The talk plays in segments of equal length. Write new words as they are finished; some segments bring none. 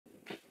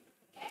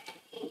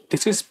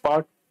This is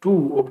part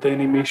 2 of the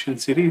animation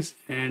series,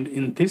 and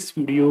in this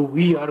video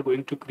we are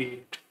going to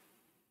create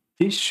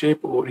this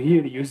shape over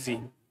here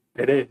using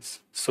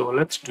arrays. So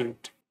let's do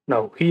it.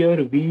 Now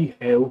here we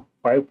have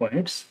 5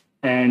 points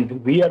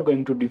and we are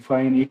going to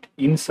define it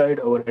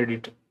inside our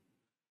editor.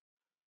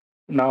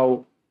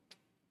 Now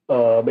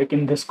back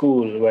in the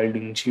school while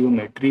doing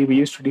geometry we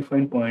used to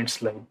define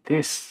points like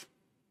this,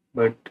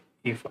 but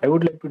if I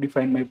would like to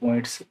define my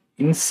points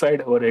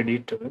inside our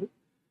editor,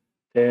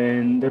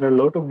 then there are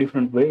a lot of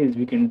different ways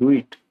we can do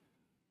it.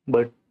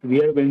 But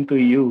we are going to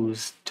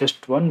use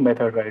just one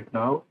method right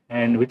now,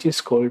 and which is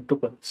called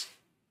tuples.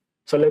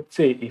 So let's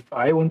say if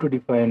I want to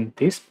define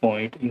this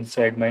point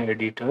inside my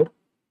editor,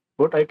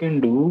 what I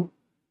can do,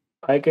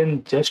 I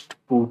can just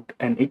put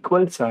an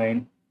equal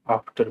sign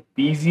after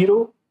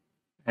P0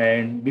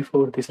 and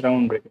before this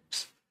round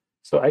brackets.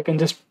 So I can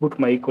just put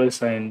my equal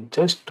sign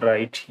just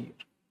right here.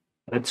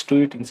 Let's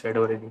do it inside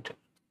our editor.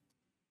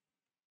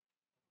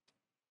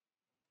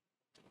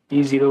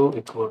 P0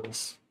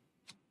 equals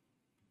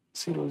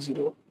 0,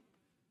 0.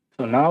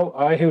 So now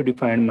I have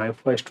defined my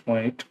first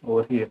point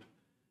over here.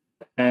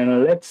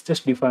 And let's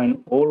just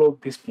define all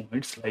of these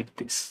points like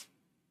this.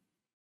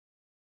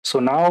 So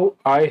now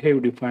I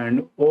have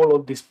defined all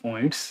of these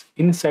points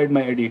inside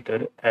my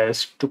editor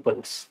as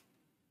tuples.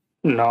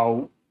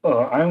 Now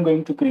I'm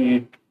going to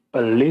create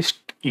a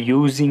list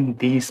using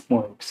these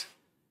points.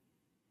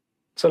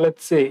 So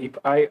let's say if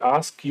I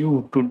ask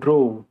you to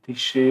draw this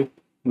shape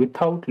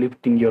without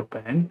lifting your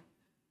pen,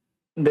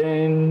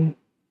 then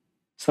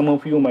some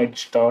of you might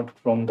start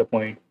from the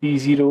point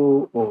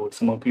P0, or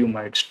some of you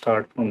might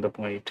start from the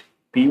point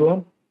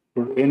P1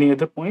 or any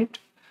other point.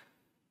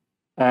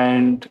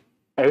 And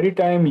every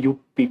time you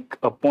pick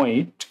a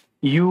point,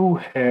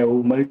 you have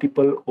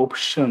multiple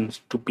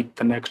options to pick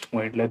the next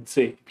point. Let's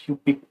say if you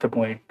pick the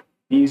point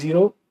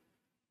P0,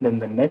 then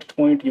the next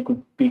point you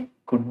could pick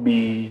could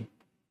be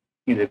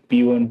either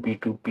P1,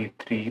 P2,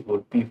 P3,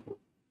 or P4.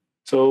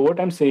 So what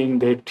I'm saying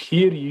that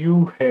here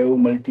you have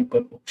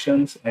multiple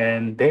options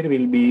and there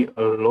will be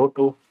a lot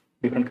of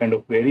different kind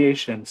of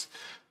variations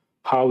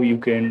how you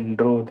can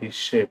draw this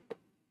shape.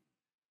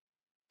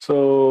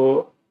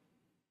 So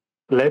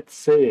let's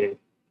say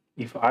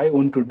if I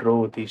want to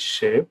draw this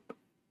shape,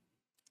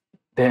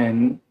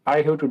 then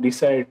I have to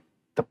decide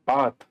the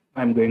path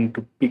I'm going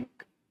to pick.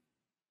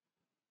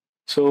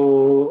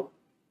 So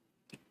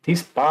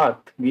this path,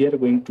 we are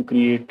going to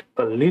create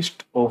a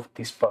list of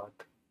this path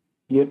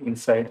here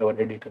inside our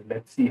editor.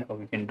 Let's see how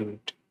we can do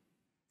it.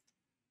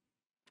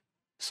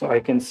 So I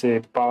can say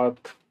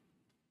path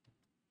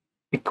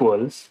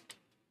equals,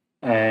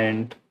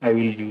 and I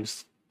will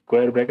use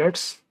square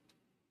brackets.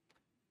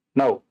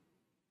 Now,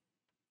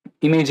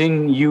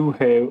 imagine you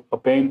have a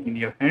pen in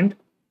your hand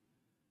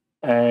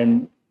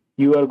and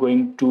you are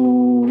going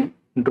to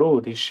draw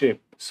this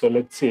shape. So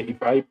let's say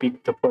if I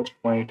pick the first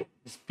point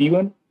is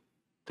P1,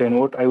 then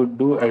what I would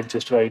do, I would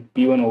just write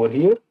P1 over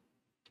here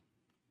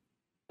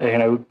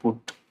and I would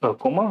put a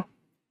comma.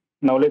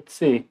 Now let's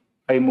say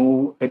I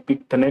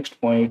pick the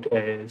next point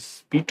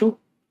as P2,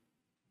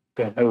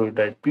 then I will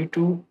write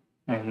P2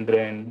 and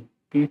then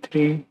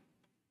P3,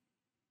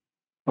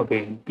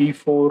 again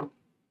P4,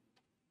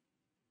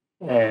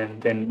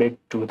 and then back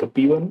to the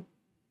P1.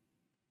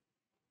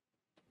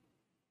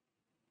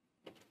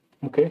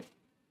 Okay.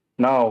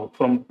 Now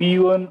from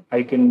P1,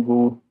 I can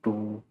go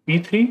to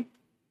P3.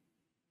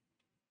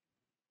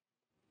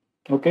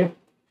 Okay.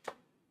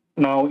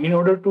 Now in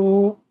order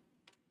to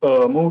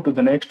move to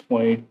the next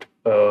point,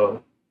 I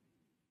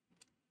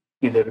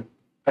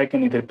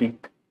can either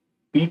pick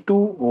P2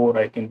 or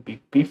I can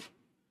pick P4.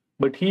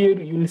 But here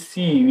you'll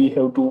see we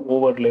have to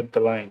overlap the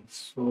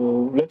lines.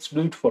 So let's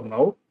do it for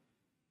now.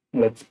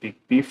 Let's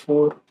pick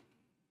P4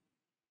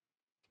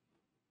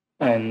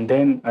 and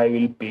then I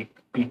will pick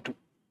P2.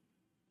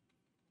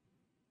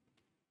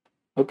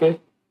 Okay,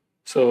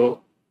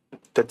 so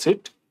that's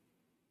it.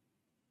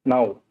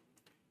 Now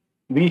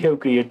we have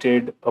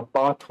created a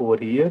path over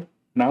here.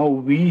 Now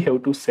we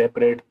have to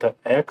separate the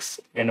x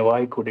and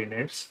y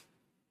coordinates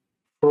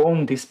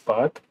from this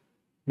path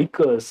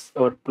because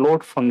our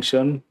plot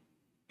function,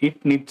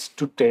 it needs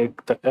to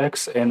take the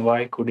x and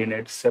y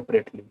coordinates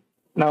separately.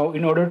 Now,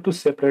 in order to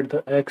separate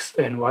the x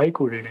and y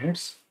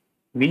coordinates,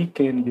 we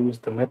can use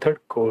the method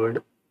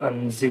called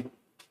unzip.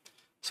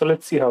 So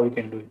let's see how we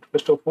can do it.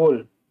 First of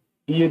all,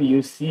 here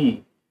you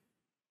see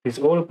these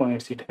all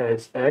points, it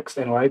has x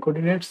and y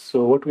coordinates.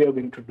 So what we are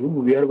going to do,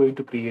 we are going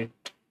to create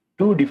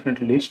two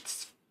different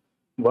lists.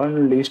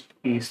 One list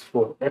is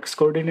for x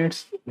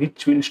coordinates,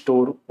 which will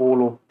store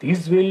all of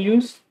these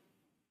values.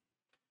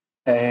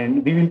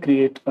 And we will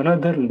create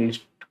another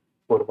list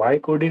for y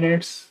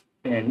coordinates,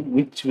 and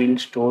which will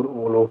store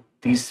all of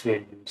these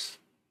values.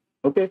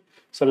 Okay,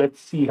 so let's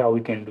see how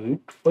we can do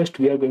it. First,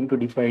 we are going to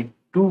define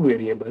two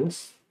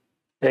variables,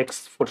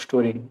 x for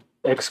storing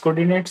x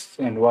coordinates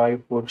and y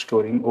for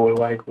storing all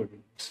y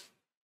coordinates,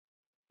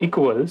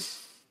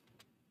 equals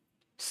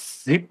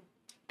zip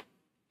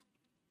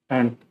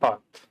and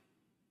path.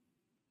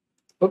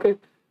 Okay,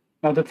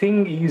 now the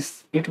thing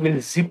is, it will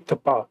zip the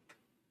path.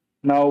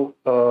 Now,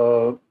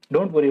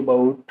 don't worry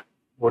about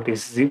what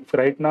is zip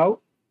right now.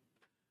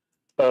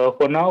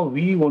 For now,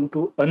 we want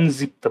to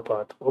unzip the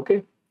path.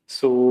 Okay.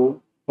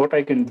 So what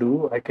I can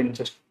do, I can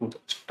just put a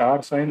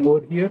star sign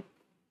over here.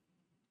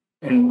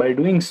 And by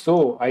doing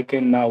so, I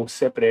can now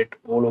separate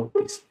all of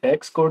these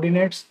x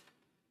coordinates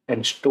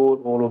and store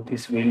all of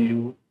this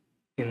value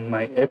in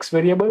my x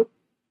variable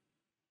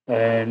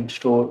and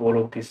store all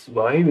of these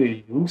y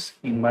values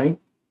in my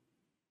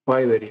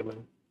y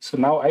variable. So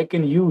now I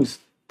can use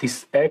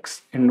this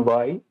x and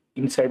y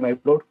inside my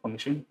plot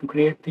function to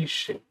create this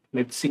shape.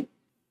 Let's see.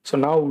 So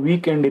now we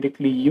can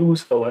directly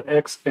use our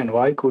x and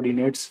y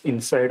coordinates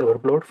inside our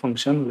plot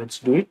function. Let's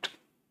do it.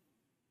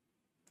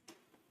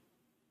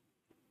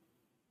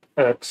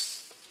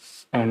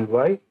 X and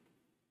y.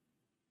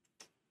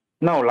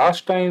 Now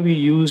last time we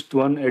used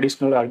one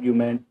additional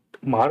argument,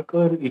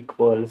 marker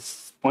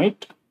equals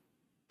point.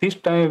 This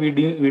time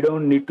we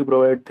don't need to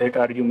provide that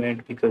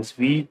argument because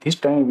this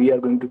time we are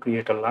going to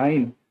create a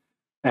line,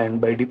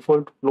 and by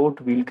default plot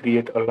will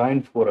create a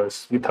line for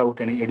us without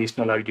any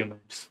additional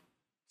arguments.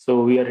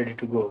 So we are ready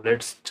to go.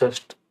 Let's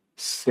just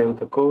save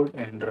the code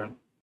and run.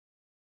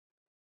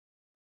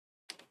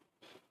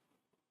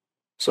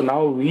 So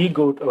now we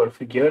got our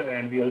figure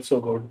and we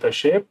also got the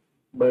shape,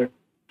 but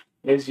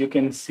as you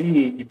can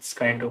see, it's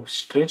kind of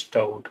stretched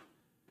out.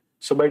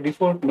 So by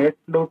default,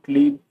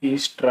 Matplotlib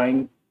is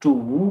trying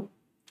to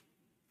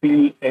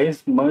fill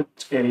as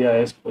much area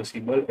as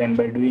possible, and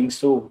by doing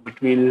so, it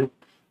will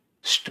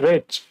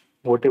stretch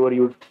whatever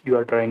you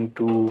are trying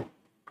to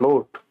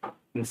plot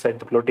inside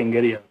the plotting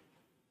area.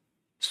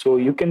 So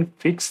you can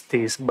fix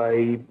this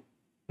by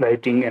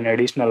writing an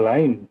additional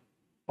line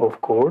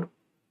of code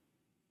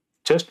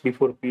just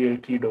before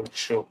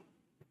plt.show.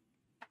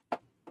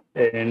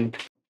 And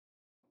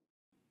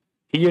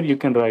here you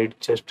can write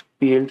just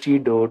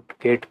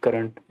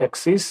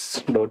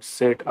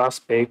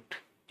plt.getCurrentAxis.setAspect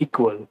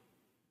equal.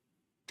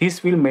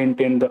 This will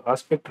maintain the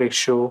aspect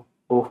ratio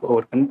of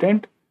our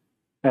content.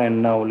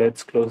 And now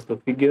let's close the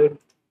figure,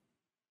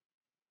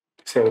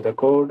 save the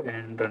code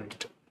and run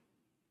it.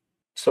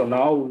 So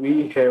now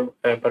we have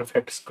a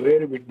perfect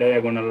square with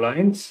diagonal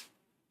lines.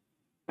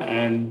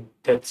 And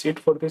that's it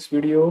for this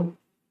video.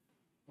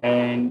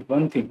 And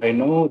one thing, I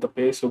know the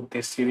pace of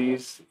this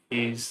series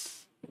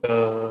is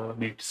a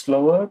bit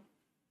slower,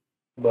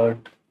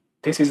 but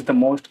this is the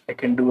most I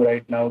can do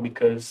right now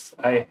because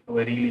I have a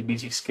really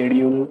busy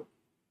schedule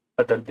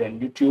other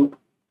than YouTube.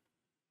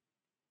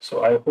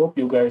 So I hope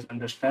you guys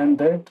understand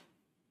that.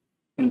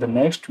 In the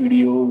next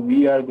video,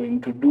 we are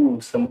going to do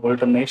some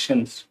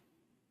alternations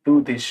to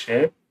this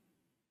shape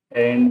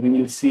and we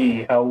will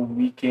see how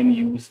we can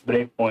use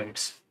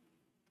breakpoints.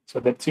 So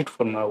that's it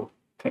for now.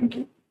 Thank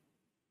you.